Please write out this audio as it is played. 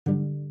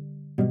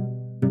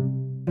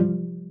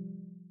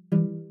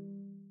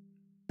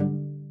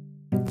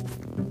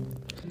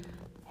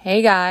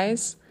Hey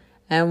guys,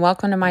 and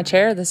welcome to my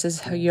chair. This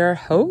is your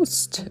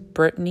host,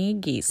 Brittany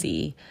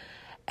Giese.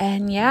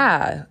 And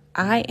yeah,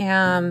 I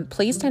am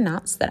pleased to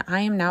announce that I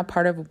am now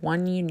part of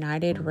One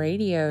United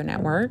Radio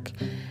Network.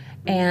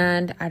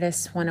 And I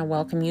just want to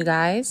welcome you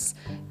guys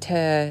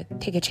to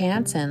take a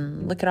chance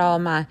and look at all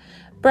my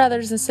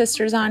brothers and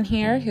sisters on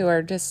here who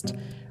are just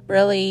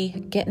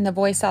really getting the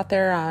voice out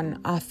there on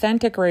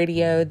authentic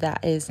radio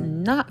that is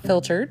not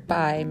filtered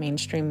by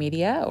mainstream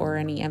media or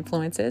any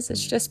influences.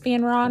 It's just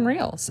being raw and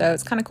real. So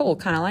it's kind of cool,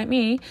 kind of like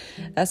me.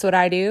 That's what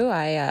I do.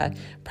 I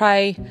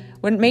probably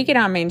wouldn't make it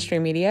on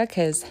mainstream media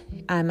because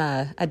I'm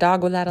a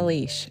dog without a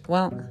leash.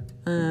 Well,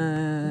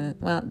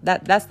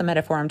 that's the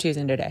metaphor I'm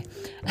choosing today.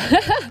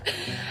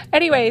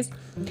 Anyways,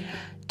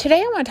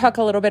 today I want to talk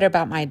a little bit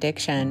about my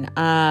addiction.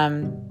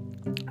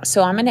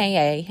 So I'm in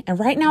AA, and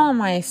right now I'm on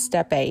my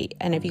step 8.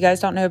 And if you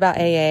guys don't know about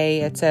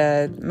AA,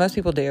 most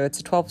people do. It's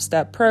a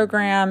 12-step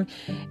program,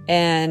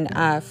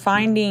 and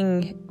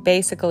finding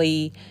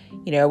basically,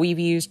 we've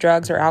used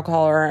drugs or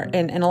alcohol, or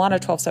in a lot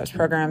of 12 steps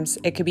programs,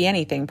 it could be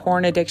anything,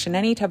 porn addiction,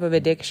 any type of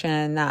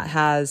addiction that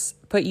has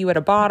put you at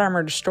a bottom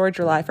or destroyed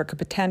your life or could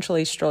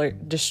potentially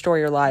destroy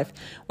your life,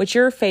 which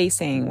you're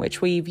facing,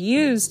 which we've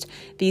used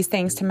these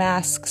things to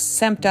mask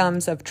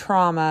symptoms of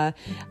trauma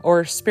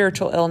or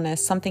spiritual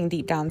illness, something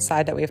deep down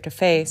inside that we have to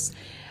face.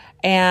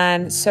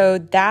 And so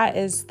that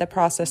is the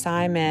process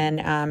I'm in.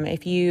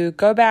 If you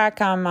go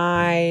back on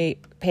my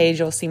page,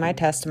 you'll see my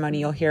testimony.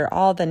 You'll hear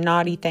all the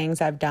naughty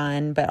things I've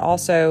done, but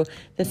also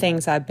the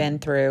things I've been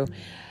through.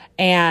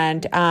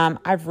 And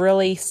I've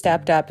really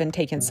stepped up and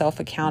taken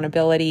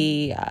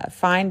self-accountability.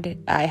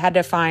 I had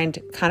to find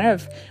kind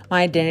of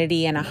my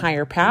identity in a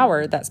higher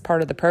power. That's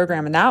part of the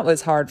program. And that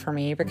was hard for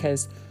me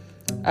because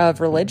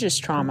of religious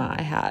trauma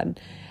I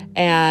had.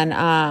 And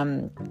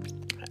I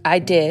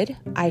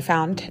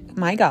found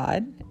my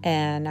God,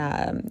 and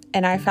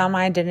I found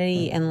my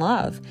identity in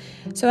love.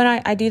 So,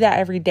 and I do that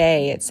every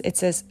day.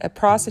 It's a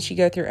process you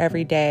go through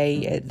every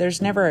day.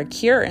 There's never a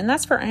cure, and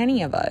that's for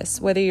any of us,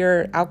 whether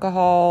you're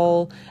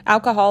alcoholic,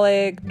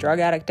 drug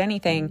addict,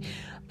 anything.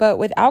 But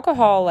with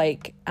alcohol, I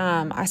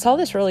saw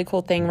this really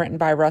cool thing written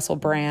by Russell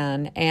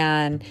Brand,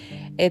 and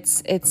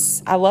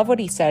I love what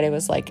he said. It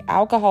was like,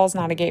 alcohol is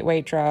not a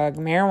gateway drug.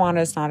 Marijuana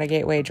is not a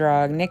gateway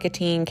drug.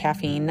 Nicotine,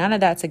 caffeine, none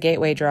of that's a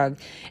gateway drug.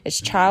 It's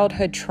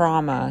childhood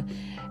trauma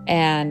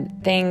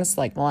and things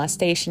like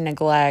molestation,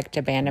 neglect,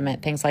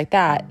 abandonment, things like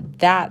that.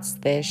 That's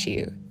the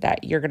issue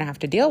that you're going to have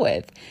to deal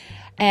with.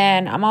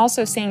 And I'm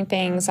also seeing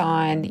things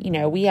on,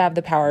 we have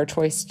the power of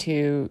choice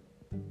to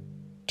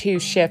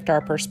shift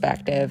our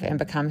perspective and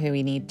become who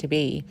we need to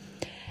be.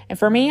 And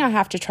for me, I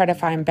have to try to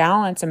find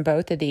balance in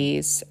both of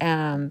these,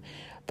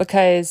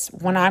 because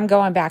when I'm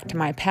going back to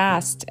my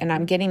past and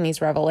I'm getting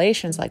these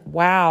revelations like,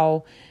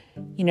 wow,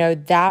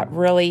 that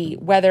really,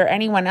 whether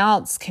anyone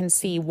else can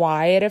see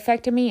why it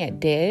affected me, it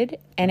did.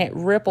 And it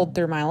rippled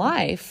through my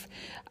life.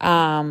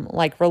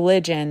 Like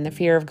religion, the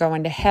fear of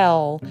going to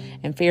hell,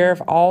 and fear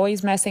of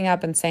always messing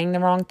up and saying the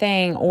wrong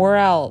thing or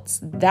else,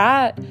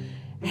 that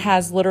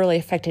has literally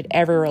affected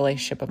every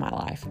relationship of my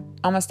life,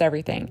 almost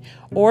everything.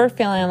 Or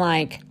feeling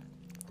like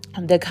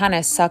the kind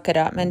of suck it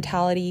up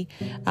mentality.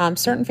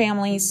 Certain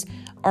families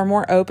are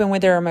more open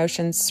with their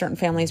emotions. Certain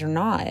families are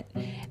not.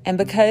 And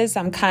because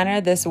I'm kind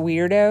of this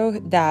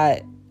weirdo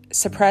that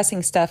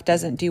suppressing stuff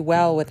doesn't do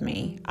well with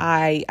me,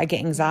 I get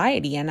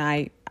anxiety, and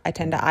I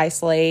tend to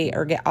isolate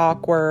or get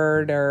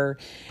awkward, or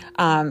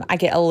I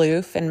get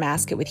aloof and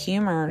mask it with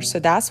humor. So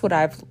that's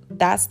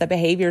the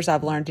behaviors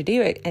I've learned to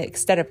do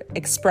instead of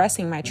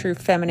expressing my true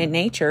feminine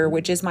nature,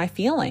 which is my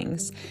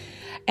feelings.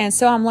 And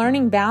so I'm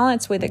learning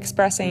balance with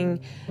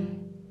expressing,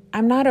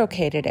 I'm not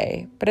okay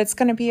today, but it's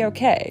going to be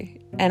okay.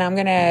 And I'm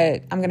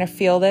going to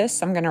feel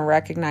this, I'm going to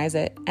recognize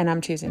it, and I'm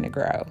choosing to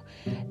grow.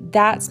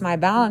 That's my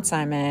balance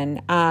I'm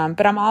in.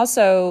 But I'm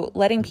also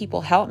letting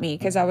people help me,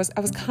 because I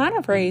was kind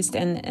of raised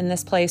in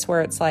this place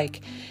where it's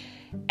like,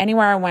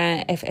 anywhere I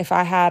went, if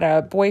I had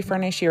a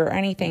boyfriend issue or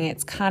anything,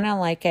 it's kind of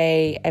like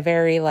a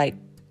very like,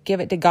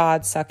 give it to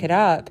God, suck it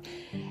up.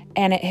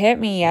 And it hit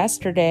me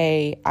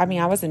yesterday. I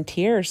mean, I was in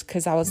tears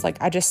because I was like,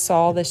 I just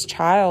saw this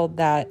child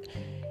that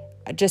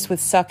just with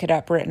suck it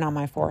up written on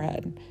my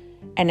forehead.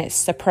 And it's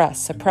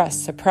suppress.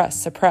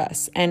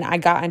 And I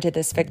got into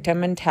this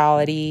victim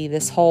mentality,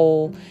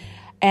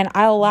 and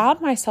I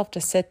allowed myself to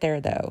sit there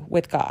though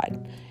with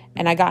God.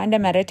 And I got into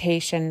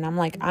meditation, and I'm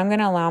like, I'm going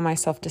to allow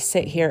myself to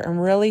sit here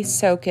and really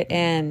soak it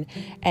in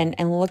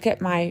and look at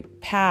my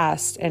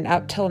past and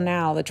up till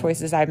now, the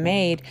choices I've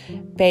made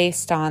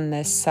based on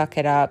this suck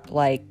it up,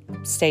 like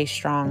stay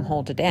strong,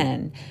 hold it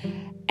in.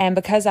 And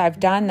because I've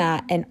done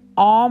that in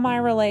all my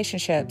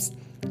relationships,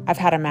 I've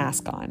had a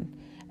mask on.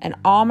 In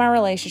all my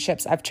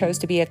relationships, I've chose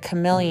to be a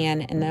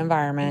chameleon in the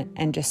environment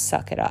and just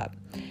suck it up,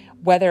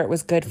 whether it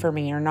was good for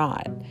me or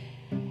not.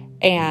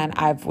 And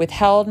I've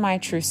withheld my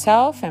true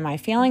self and my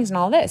feelings and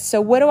all this.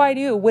 So what do I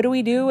do? What do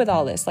we do with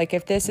all this? Like,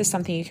 if this is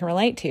something you can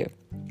relate to,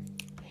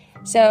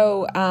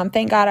 So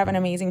thank God I have an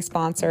amazing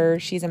sponsor.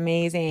 She's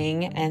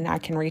amazing and I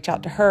can reach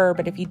out to her.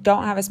 But if you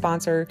don't have a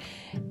sponsor,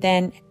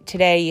 then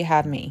today you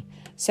have me.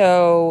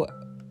 So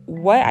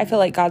what I feel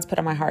like God's put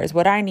on my heart is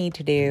what I need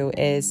to do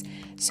is,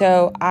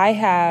 so I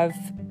have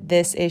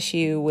this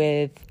issue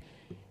with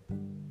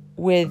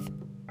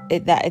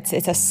it, that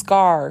it's a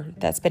scar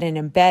that's been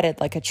embedded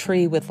like a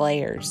tree with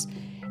layers.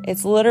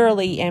 It's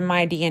literally in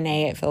my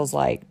DNA, it feels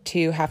like,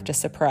 to have to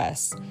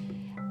suppress,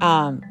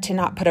 to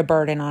not put a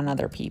burden on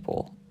other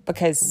people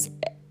because,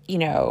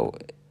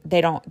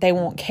 they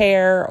won't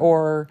care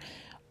or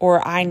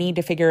I need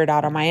to figure it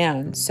out on my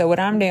own. So what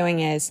I'm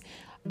doing is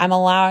I'm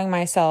allowing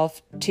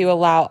myself to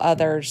allow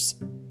others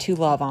to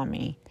love on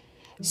me.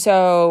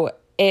 So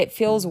it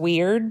feels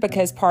weird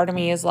because part of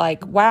me is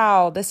like,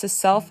 wow, this is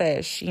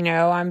selfish.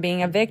 I'm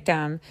being a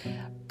victim,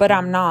 but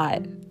I'm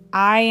not.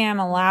 I am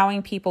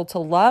allowing people to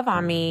love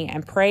on me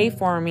and pray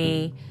for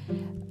me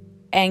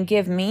and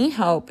give me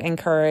hope and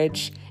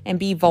courage and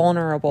be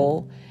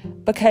vulnerable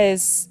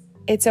because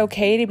it's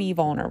okay to be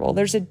vulnerable.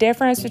 There's a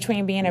difference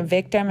between being a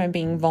victim and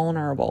being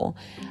vulnerable.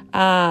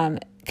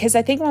 Because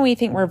I think when we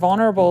think we're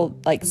vulnerable,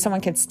 like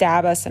someone could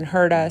stab us and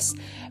hurt us.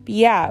 But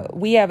yeah,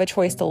 we have a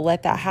choice to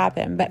let that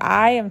happen. But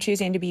I am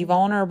choosing to be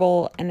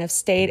vulnerable in a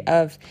state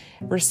of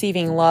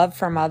receiving love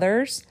from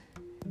others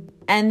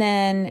and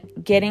then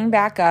getting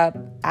back up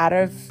out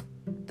of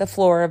the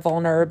floor of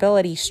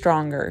vulnerability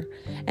stronger.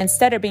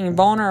 Instead of being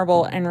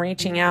vulnerable and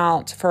reaching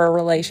out for a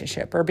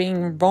relationship or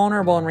being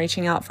vulnerable and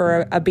reaching out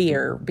for a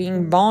beer,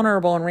 being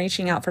vulnerable and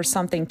reaching out for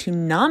something to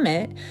numb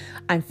it,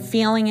 I'm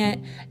feeling it,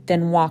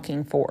 then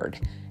walking forward.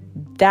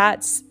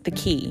 That's the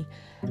key.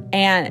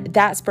 And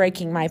that's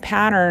breaking my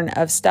pattern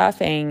of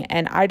stuffing.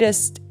 And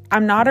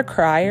I'm not a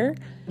crier.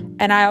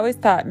 And I always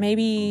thought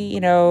maybe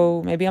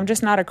I'm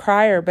just not a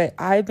crier, but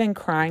I've been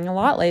crying a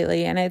lot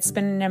lately. And it's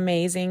been an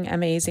amazing,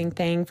 amazing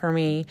thing for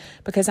me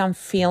because I'm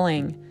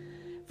feeling.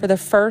 For the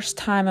first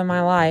time in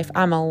my life,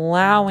 I'm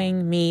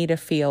allowing me to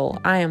feel.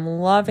 I am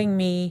loving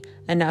me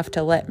enough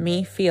to let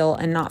me feel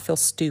and not feel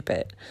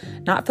stupid.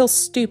 Not feel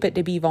stupid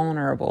to be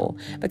vulnerable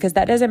because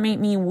that doesn't make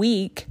me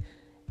weak.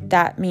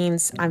 That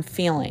means I'm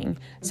feeling.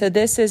 So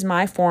this is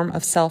my form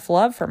of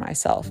self-love for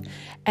myself.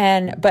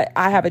 But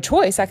I have a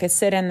choice. I could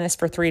sit in this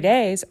for 3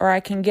 days or I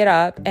can get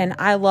up, and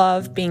I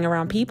love being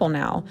around people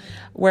now.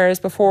 Whereas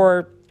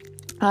before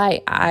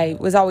I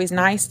was always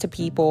nice to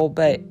people,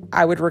 but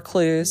I would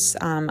recluse.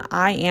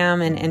 I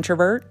am an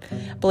introvert,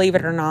 believe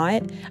it or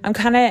not. I'm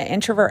kind of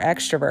introvert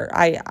extrovert.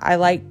 I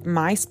like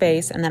my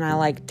space, and then I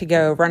like to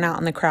go run out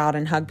in the crowd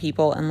and hug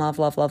people and love,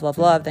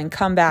 then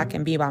come back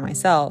and be by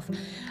myself.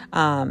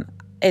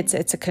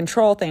 It's a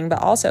control thing,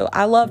 but also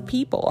I love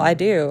people. I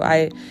do.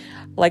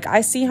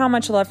 I see how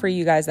much love for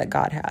you guys that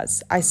God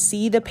has. I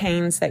see the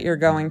pains that you're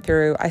going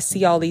through. I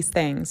see all these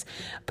things.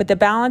 But the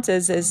balance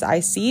is I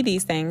see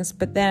these things,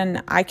 but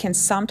then I can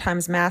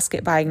sometimes mask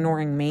it by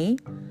ignoring me.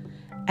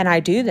 And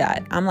I do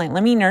that. I'm like,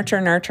 let me nurture,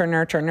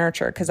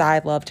 because I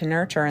love to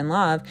nurture and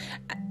love.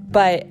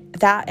 But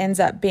that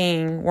ends up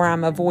being where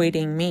I'm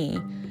avoiding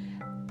me.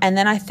 And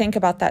then I think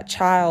about that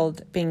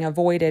child being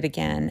avoided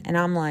again. And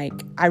I'm like,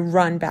 I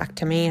run back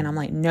to me and I'm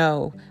like,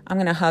 no, I'm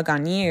going to hug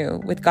on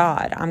you with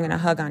God. I'm going to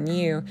hug on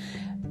you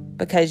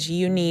because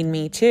you need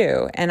me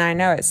too. And I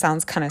know it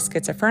sounds kind of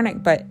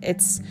schizophrenic, but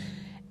it's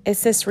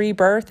this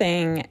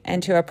rebirthing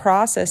into a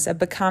process of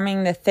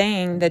becoming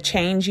the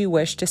change you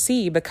wish to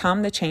see,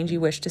 become the change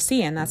you wish to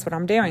see. And that's what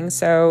I'm doing.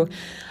 So,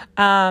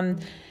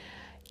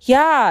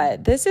 yeah,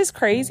 this is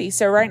crazy.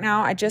 So right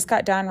now I just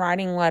got done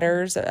writing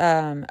letters,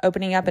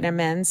 opening up an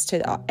amends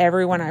to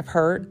everyone I've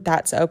hurt.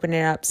 That's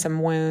opening up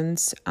some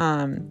wounds.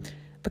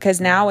 Because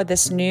now with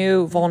this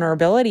new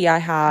vulnerability I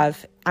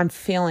have, I'm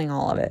feeling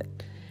all of it.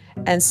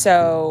 And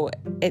so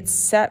it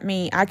set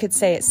me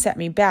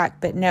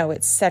back, but no,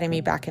 it's setting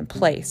me back in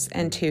place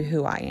into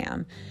who I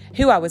am,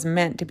 who I was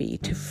meant to be,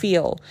 to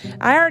feel.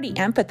 I already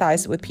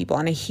empathized with people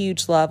on a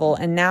huge level,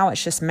 and now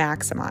it's just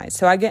maximized.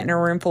 So I get in a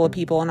room full of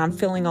people and I'm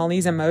feeling all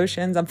these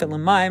emotions. I'm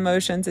feeling my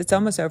emotions. It's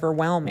almost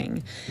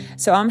overwhelming.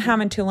 So I'm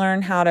having to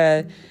learn how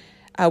to,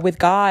 with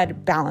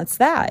God, balance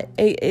that.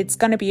 It's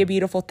going to be a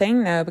beautiful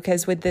thing though,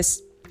 because with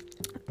this,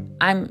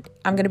 I'm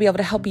going to be able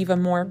to help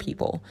even more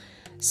people.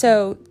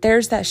 So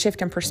there's that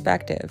shift in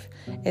perspective.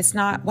 It's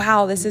not,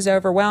 wow, this is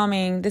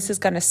overwhelming. This is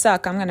going to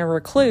suck. I'm going to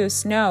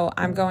recluse. No,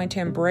 I'm going to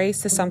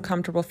embrace this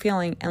uncomfortable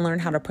feeling and learn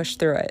how to push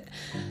through it.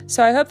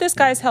 So I hope this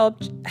guy's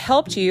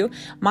helped you.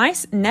 My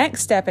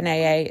next step in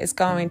AA is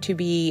going to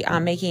be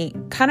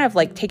making kind of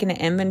like taking an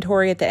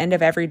inventory at the end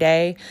of every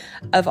day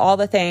of all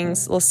the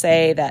things. Let's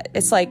say that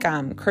it's like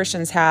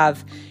Christians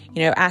have,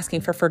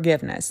 asking for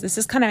forgiveness. This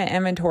is kind of an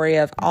inventory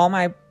of all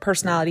my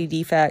personality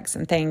defects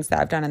and things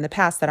that I've done in the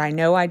past that I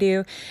know I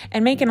do,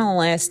 and making a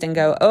list and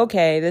go,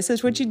 okay, this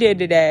is what you did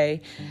today.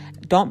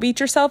 Don't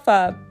beat yourself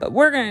up, but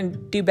we're going to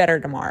do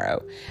better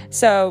tomorrow.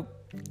 So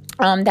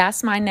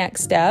that's my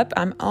next step.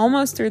 I'm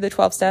almost through the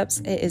 12 steps.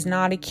 It is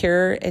not a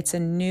cure. It's a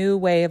new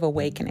way of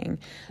awakening.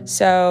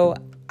 So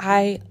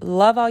I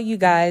love all you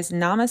guys.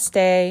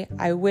 Namaste.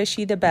 I wish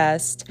you the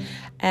best.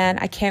 And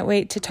I can't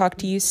wait to talk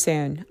to you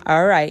soon.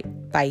 All right.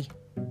 Bye.